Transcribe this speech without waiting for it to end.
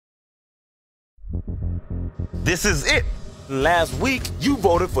This is it. Last week, you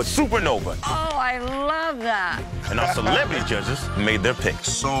voted for Supernova. Oh, I love that. And our celebrity judges made their picks.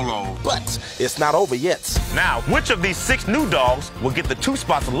 Solo. But it's not over yet. Now, which of these 6 new dogs will get the 2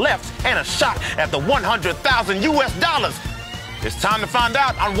 spots left and a shot at the 100,000 US dollars? It's time to find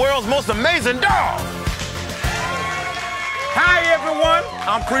out on World's Most Amazing Dog. Hi, everyone.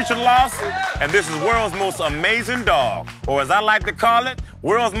 I'm Preacher Lawson, and this is World's Most Amazing Dog, or as I like to call it,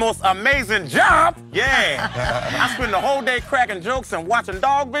 World's Most Amazing Job. Yeah. I spend the whole day cracking jokes and watching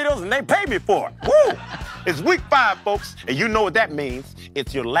dog videos, and they pay me for it. Woo! It's week 5, folks, and you know what that means.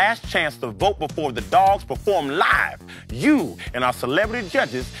 It's your last chance to vote before the dogs perform live. You and our celebrity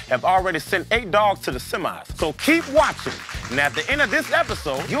judges have already sent 8 dogs to the semis, so keep watching. And at the end of this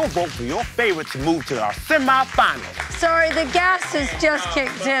episode, you'll vote for your favorite to move to our semifinals. Sorry, the gas has just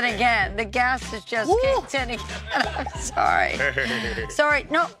kicked in again. The gas has just kicked in again. I'm sorry. Sorry,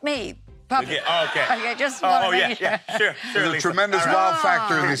 not me. Puppy. Yeah, okay. Okay, just want to make sure. Sure. There's a Lisa. tremendous wow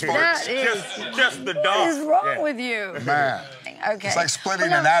factor in these folks. That is, Just the dog. what is wrong with you? Man, Okay. it's like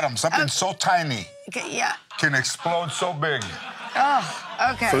splitting an atom. Something so tiny Okay, yeah. can explode so big.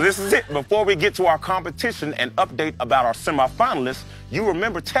 Oh, okay. So this is it. Before we get to our competition and update about our semifinalists, you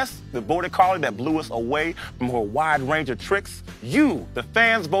remember Tess, the border collie that blew us away from her wide range of tricks? You, the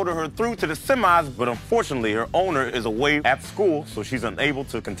fans, voted her through to the semis, but unfortunately her owner is away at school, so she's unable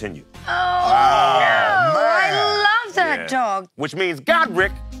to continue. Oh, no. I love that Yeah. dog. Which means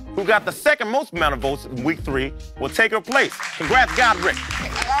Godric, who got the second most amount of votes in week 3, will take her place. Congrats, Godric.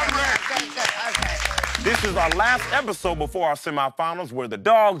 Good, okay. This is our last episode before our semifinals, where the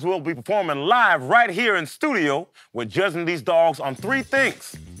dogs will be performing live right here in studio. We're judging these dogs on 3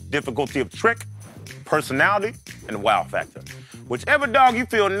 things: difficulty of trick, personality, and wow factor. Whichever dog you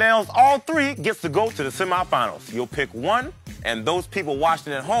feel nails all 3 gets to go to the semifinals. You'll pick one, and those people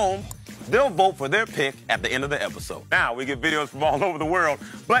watching at home, they'll vote for their pick at the end of the episode. Now, we get videos from all over the world,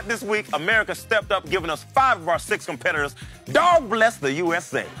 but this week, America stepped up, giving us 5 of our 6 competitors. Dog bless the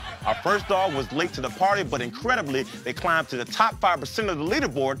USA. Our first dog was late to the party, but incredibly, they climbed to the top 5% of the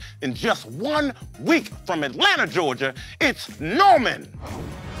leaderboard in just 1 week. From Atlanta, Georgia, it's Norman.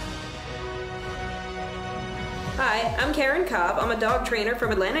 Hi, I'm Karen Cobb. I'm a dog trainer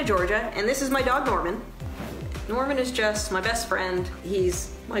from Atlanta, Georgia, and this is my dog, Norman. Norman is just my best friend.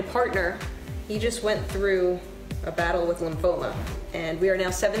 He's my partner. He just went through a battle with lymphoma, and we are now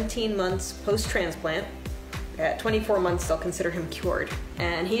 17 months post-transplant. At 24 months, they'll consider him cured,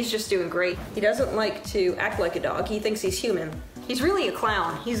 and he's just doing great. He doesn't like to act like a dog. He thinks he's human. He's really a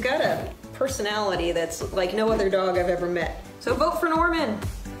clown. He's got a personality that's like no other dog I've ever met. So vote for Norman.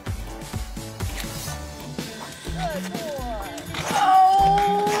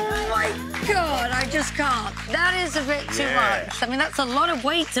 Oh, my God, I just can't. That is a bit too much. I mean, that's a lot of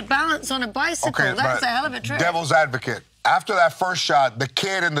weight to balance on a bicycle. Okay, That's but a hell of a trick. Devil's advocate. After that first shot, the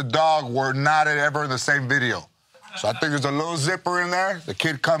kid and the dog were not ever in the same video. So I think there's a little zipper in there. The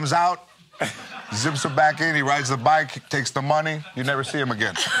kid comes out, zips it back in, he rides the bike, takes the money. You never see him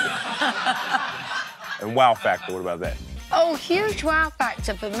again. And wow factor, what about that? Oh, huge wow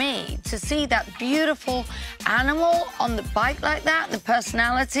factor for me to see that beautiful animal on the bike like that, the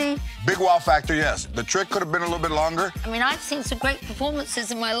personality. Big wow factor, yes. The trick could have been a little bit longer. I mean, I've seen some great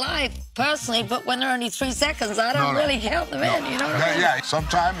performances in my life, personally, but when they're only 3 seconds, I don't really count them in, you know what I mean? Yeah,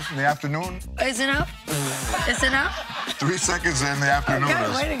 sometimes in the afternoon. Is enough? Is enough? 3 seconds in the afternoon.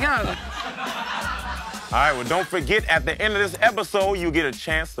 Okay, way to go. All right, well, don't forget, at the end of this episode, you get a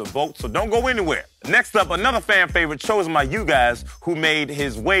chance to vote, so don't go anywhere. Next up, another fan favorite chosen by you guys who made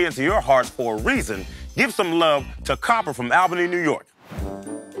his way into your hearts for a reason. Give some love to Copper from Albany, New York.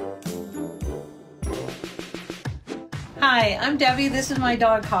 Hi, I'm Debbie. This is my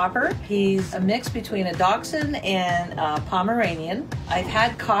dog Copper. He's a mix between a Dachshund and a Pomeranian. I've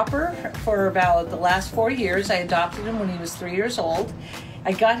had Copper for about the last 4 years. I adopted him when he was 3 years old.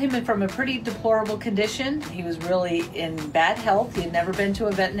 I got him in from a pretty deplorable condition. He was really in bad health. He had never been to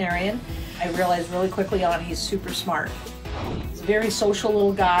a veterinarian. I realized really quickly on he's super smart. He's a very social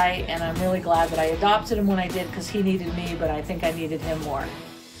little guy, and I'm really glad that I adopted him when I did because he needed me, but I think I needed him more.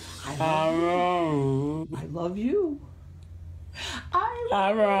 I love you. I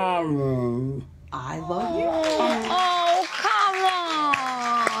love you. I love you. Oh, come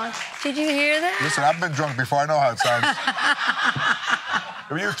on. Did you hear that? Listen, I've been drunk before. I know how it sounds.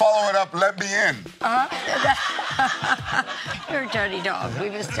 If you follow it up, let me in. You're a dirty dog.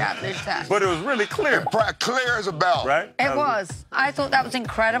 We've established that. But it was really clear. Clear as a bell. Right? It was. I thought that was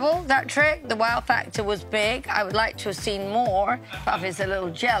incredible, that trick. The wow factor was big. I would like to have seen more. Puppy's a little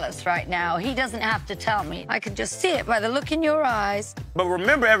jealous right now. He doesn't have to tell me. I can just see it by the look in your eyes. But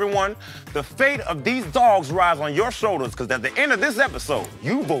remember, everyone, the fate of these dogs rides on your shoulders, because at the end of this episode,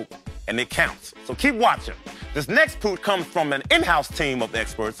 you vote and it counts. So keep watching. This next poot comes from an in-house team of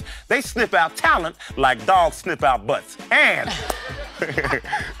experts. They sniff out talent like dogs sniff out butts. And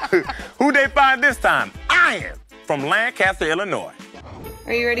who they find this time? Iron from Lancaster, Illinois.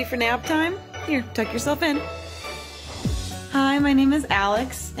 Are you ready for nap time? Here, tuck yourself in. Hi, my name is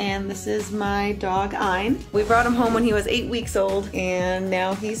Alex, and this is my dog, Ein. We brought him home when he was 8 weeks old, and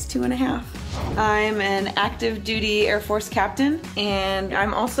now he's 2.5. I'm an active duty Air Force captain, and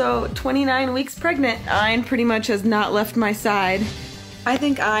I'm also 29 weeks pregnant. Ein pretty much has not left my side. I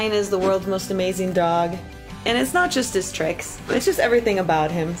think Ein is the world's most amazing dog, and it's not just his tricks, it's just everything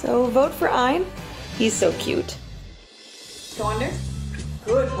about him. So vote for Ein. He's so cute. Go under.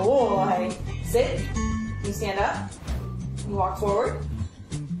 Good boy. Sit. You stand up. You walk forward.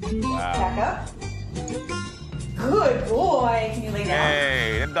 Wow. Back up. Good boy. Can you lay down?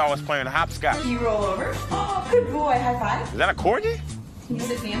 Hey, that dog was playing hopscotch. Can you roll over? Oh, good boy. High five. Is that a corgi? Can you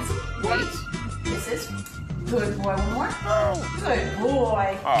sit fancy? Wait. This is. Good boy. One more. Good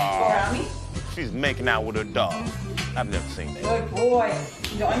boy. Go around me. She's making out with her dog. I've never seen that. Good boy.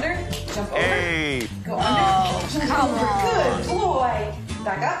 Go under. Jump over. Hey. Go under. Jump over. Good boy.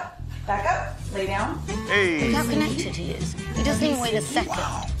 Back up. Back up. Lay down. Hey. Look how connected he is. He doesn't even wait a second.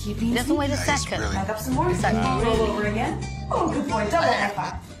 Wow. He doesn't wait a second. Back up some more. like, Roll over again. Oh, good boy. Double high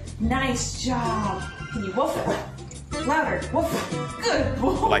five. Nice job. Can you woof it? Louder. Woof it. Good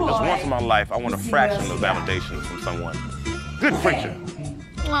boy. Like this once in my life, I want a fraction of validation from someone. Good creature.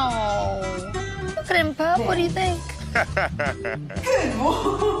 Oh, look at him, Pup. What do you think? Good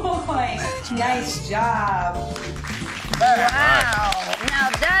boy. Nice job. Wow. Now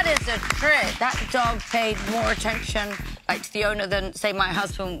that is a trick. That dog paid more attention, like, to the owner than, say, my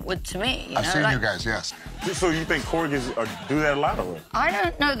husband would to me. I've seen you guys, yes. So you think corgis do that a lot or what? I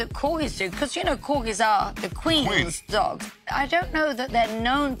don't know that corgis do, because, you know, corgis are the queen's dogs. I don't know that they're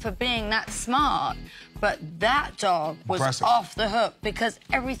known for being that smart, but that dog was Impressive. off the hook because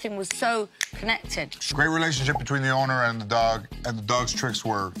everything was so connected. Great relationship between the owner and the dog's tricks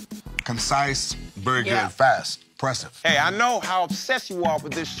were concise, very Yeah. good, fast, impressive. Hey, I know how obsessed you are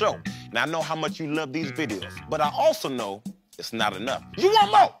with this show, and I know how much you love these videos, but I also know it's not enough. You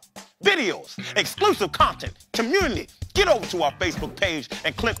want more? Videos, exclusive content, community. Get over to our Facebook page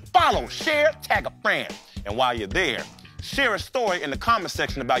and click follow, share, tag a friend. And while you're there, share a story in the comment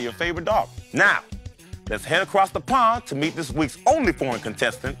section about your favorite dog. Now, let's head across the pond to meet this week's only foreign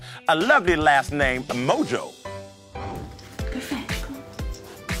contestant, a lovely last name, Mojo.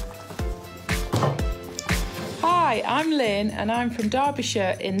 Hi, I'm Lynn and I'm from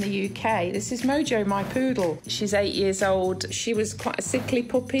Derbyshire in the UK. This is Mojo, my poodle. She's 8 years old. She was quite a sickly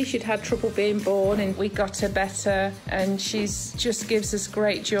puppy. She'd had trouble being born and we got her better, and she's just gives us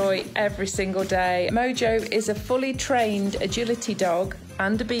great joy every single day. Mojo is a fully trained agility dog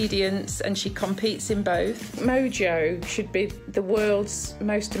and obedience, and she competes in both. Mojo should be the world's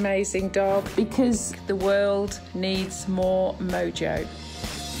most amazing dog because the world needs more Mojo.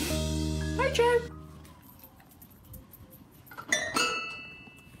 Mojo.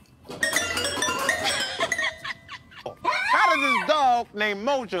 How does this dog named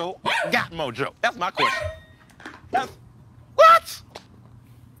Mojo got Mojo? That's my question. That's... What?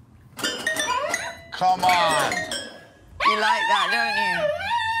 Come on. You like that, don't you?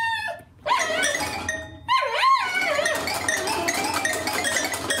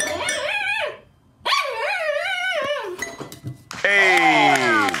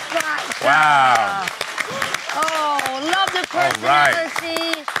 Hey. Wow. Oh, love the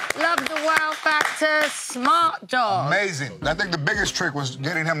personality, love the wow factor, smart dog. Amazing. I think the biggest trick was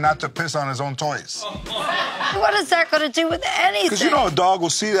getting him not to piss on his own toys. What has that got to do with anything? Because, you know, a dog will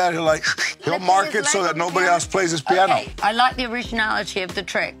see that, he'll mark it so that nobody else plays his piano. Okay. I like the originality of the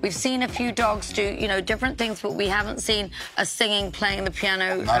trick. We've seen a few dogs do, you know, different things, but we haven't seen a singing, playing the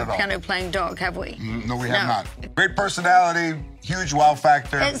piano, Not at all. piano-playing dog, have we? No, we have not. Great personality, huge wow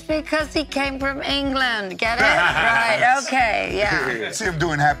factor. It's because he came from England, get it? Right, okay, yeah. See him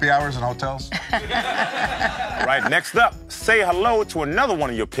doing happy hours in hotels. Right, next up, say hello to another one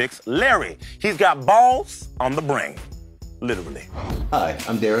of your picks, Larry. He's got balls on the brain, literally. Hi,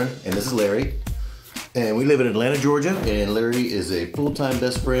 I'm Darren, and this is Larry. And we live in Atlanta, Georgia, and Larry is a full-time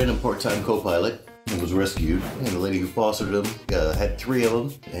best friend and part-time co-pilot. and was rescued. And the lady who fostered him had 3 of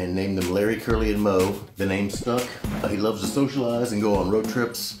them and named them Larry, Curly, and Mo. The name stuck. He loves to socialize and go on road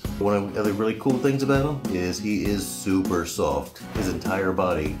trips. One of the other really cool things about him is he is super soft. His entire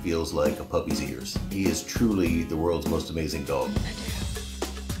body feels like a puppy's ears. He is truly the world's most amazing dog.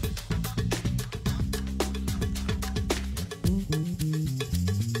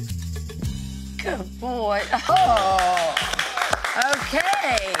 Good boy. Oh,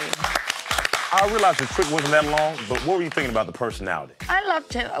 okay. I realized the trick wasn't that long, but what were you thinking about the personality? I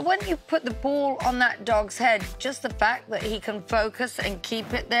loved him. When you put the ball on that dog's head, just the fact that he can focus and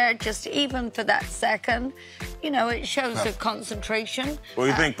keep it there, just even for that second, you know, it shows the concentration. What do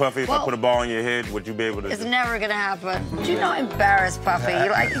you think, Puffy? If I put a ball on your head, would you be able to? It's never going to happen. Do not embarrass Puffy.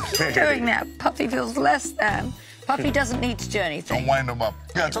 Like, you keep doing that, Puffy feels less than. Puffy doesn't need to do anything. Don't wind him up.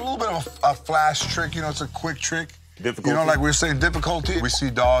 Yeah, it's a little bit of a flash trick. You know, it's a quick trick. Difficulty. You know, like we were saying, difficulty. We see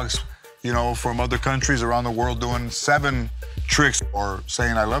dogs, you know, from other countries around the world doing 7 tricks or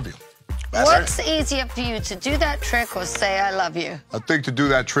saying I love you. What's easier for you, to do that trick or say I love you? I think to do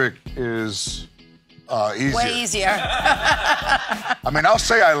that trick is easier. Way easier. I mean, I'll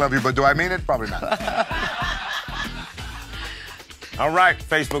say I love you, but do I mean it? Probably not. All right,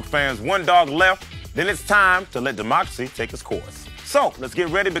 Facebook fans, 1 dog left. Then it's time to let democracy take its course. So let's get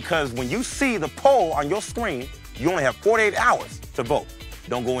ready, because when you see the poll on your screen, you only have 48 hours to vote.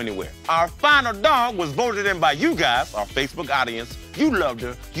 Don't go anywhere. Our final dog was voted in by you guys, our Facebook audience. You loved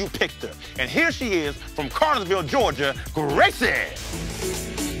her, you picked her. And here she is from Cartersville, Georgia, Gracie.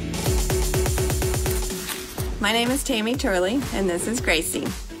 My name is Tammy Turley, and this is Gracie.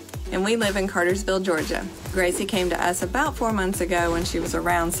 And we live in Cartersville, Georgia. Gracie came to us about 4 months ago when she was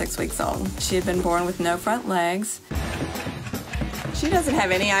around 6 weeks old. She had been born with no front legs. She doesn't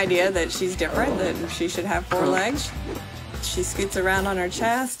have any idea that she's different, that she should have 4 legs. She scoots around on her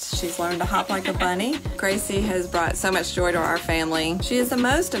chest. She's learned to hop like a bunny. Gracie has brought so much joy to our family. She is the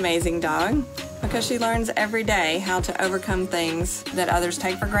most amazing dog because she learns every day how to overcome things that others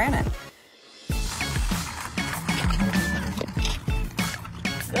take for granted.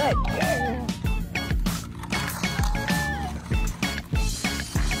 Good girl.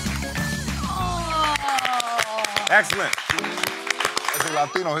 Oh. Excellent. As a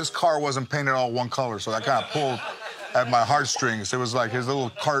Latino, his car wasn't painted all one color, so that kind of pulled at my heartstrings. It was like his little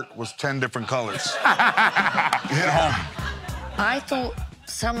cart was 10 different colors. Hit home. I thought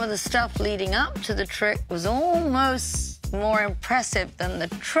some of the stuff leading up to the trick was almost more impressive than the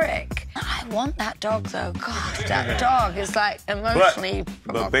trick. I want that dog, though. God, that dog is like emotionally...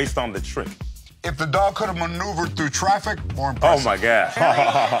 But based on the trick. If the dog could have maneuvered through traffic, more impressive. Oh, my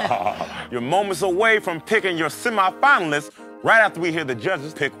God. You're moments away from picking your semifinalists right after we hear the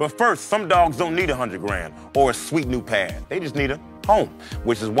judges pick. But first, some dogs don't need $100,000 or a sweet new pad. They just need a home,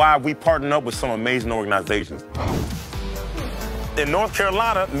 which is why we partnered up with some amazing organizations. In North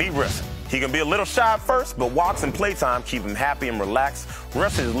Carolina, meet Russet. He can be a little shy at first, but walks and playtime keep him happy and relaxed.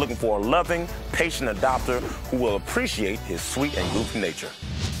 Russet is looking for a loving, patient adopter who will appreciate his sweet and goofy nature.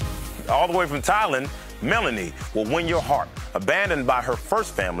 All the way from Thailand, Melanie will win your heart. Abandoned by her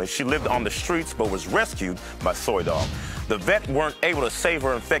first family, she lived on the streets but was rescued by Soy Dog. The vet weren't able to save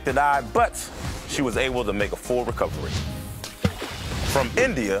her infected eye, but she was able to make a full recovery. From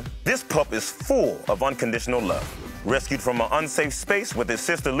India, this pup is full of unconditional love. Rescued from an unsafe space with his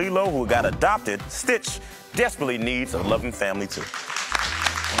sister Lilo, who got adopted, Stitch desperately needs a loving family too.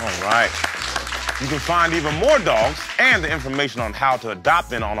 All right. You can find even more dogs and the information on how to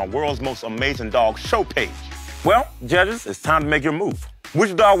adopt them on our World's Most Amazing Dog show page. Well, judges, it's time to make your move.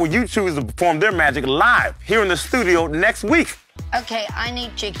 Which dog will you choose to perform their magic live here in the studio next week? Okay, I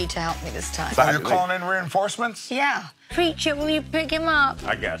need Jiggy to help me this time. So you're calling in reinforcements? Yeah. Preacher, will you pick him up?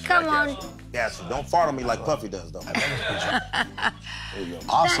 I got you. Come on. Yes, don't fart on me like Puffy does, though. There you go.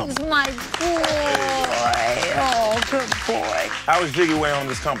 Awesome. That's my boy. Oh, good boy. How was Jiggy way on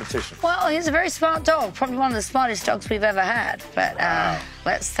this competition? Well, he's a very smart dog. Probably one of the smartest dogs we've ever had. But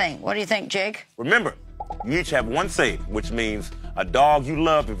let's think. What do you think, Jig? Remember, you each have one save, which means a dog you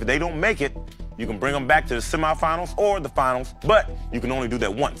love, if they don't make it, you can bring them back to the semifinals or the finals, but you can only do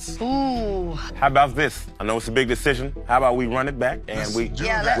that once. Ooh. How about this? I know it's a big decision. How about we run it back and we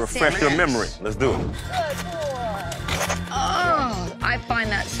refresh your memory? Let's do it. Oh, I find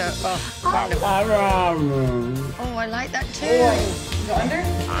that so wonderful. Oh, I like that too. Go under?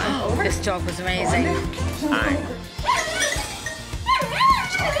 Oh, this dog was amazing.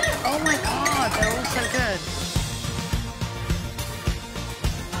 Oh my God, they're all so good.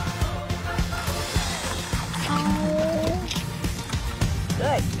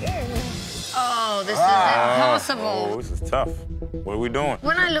 Oh, this is impossible. Oh, this is tough. What are we doing?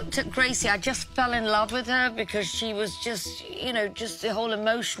 When I looked at Gracie, I just fell in love with her because she was just, you know, just the whole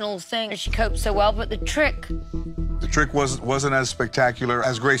emotional thing. She coped so well, but the trick... The trick wasn't as spectacular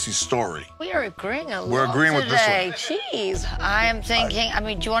as Gracie's story. We are agreeing a lot We're agreeing with this today. one. Jeez. I am thinking, I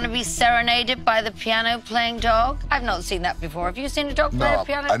mean, do you want to be serenaded by the piano-playing dog? I've not seen that before. Have you seen a dog play a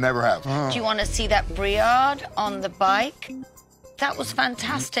piano? I never have. Do you want to see that Briard on the bike? That was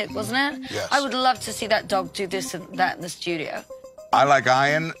fantastic, wasn't it? Yes. I would love to see that dog do this and that in the studio. I like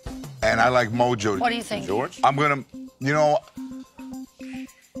Ian, and I like Mojo. What do you think? George? I'm gonna, you know,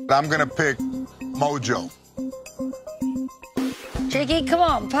 I'm gonna pick Mojo. Jiggy, come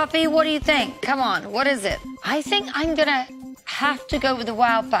on. Puppy, what do you think? Come on, what is it? I think I'm gonna have to go with the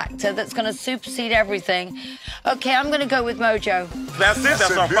wow factor that's gonna supersede everything. Okay, I'm gonna go with Mojo. That's it?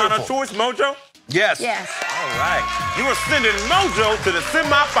 That's our beautiful. final choice, Mojo? Yes. Yes. All right. You are sending Mojo to the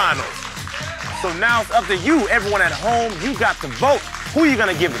semifinals. So now it's up to you, everyone at home. You got to vote. Who are you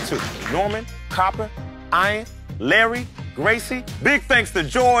going to give it to? Norman, Copper, Ian, Larry, Gracie? Big thanks to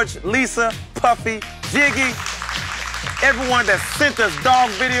George, Lisa, Puffy, Jiggy, everyone that sent us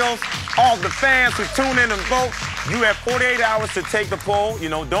dog videos, all the fans who tune in and vote. You have 48 hours to take the poll. You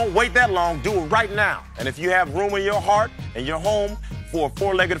know, don't wait that long. Do it right now. And if you have room in your heart and your home for a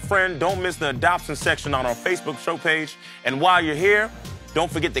four-legged friend, don't miss the adoption section on our Facebook show page. And while you're here, don't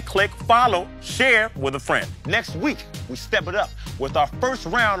forget to click, follow, share with a friend. Next week, we step it up with our first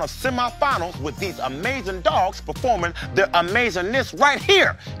round of semifinals with these amazing dogs performing their amazingness right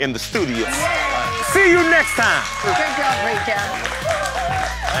here in the studio. Yay. See you next time. Good job, Rita.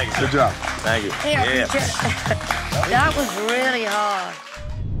 Thank you. Good job. Thank you. Yeah. That was really hard.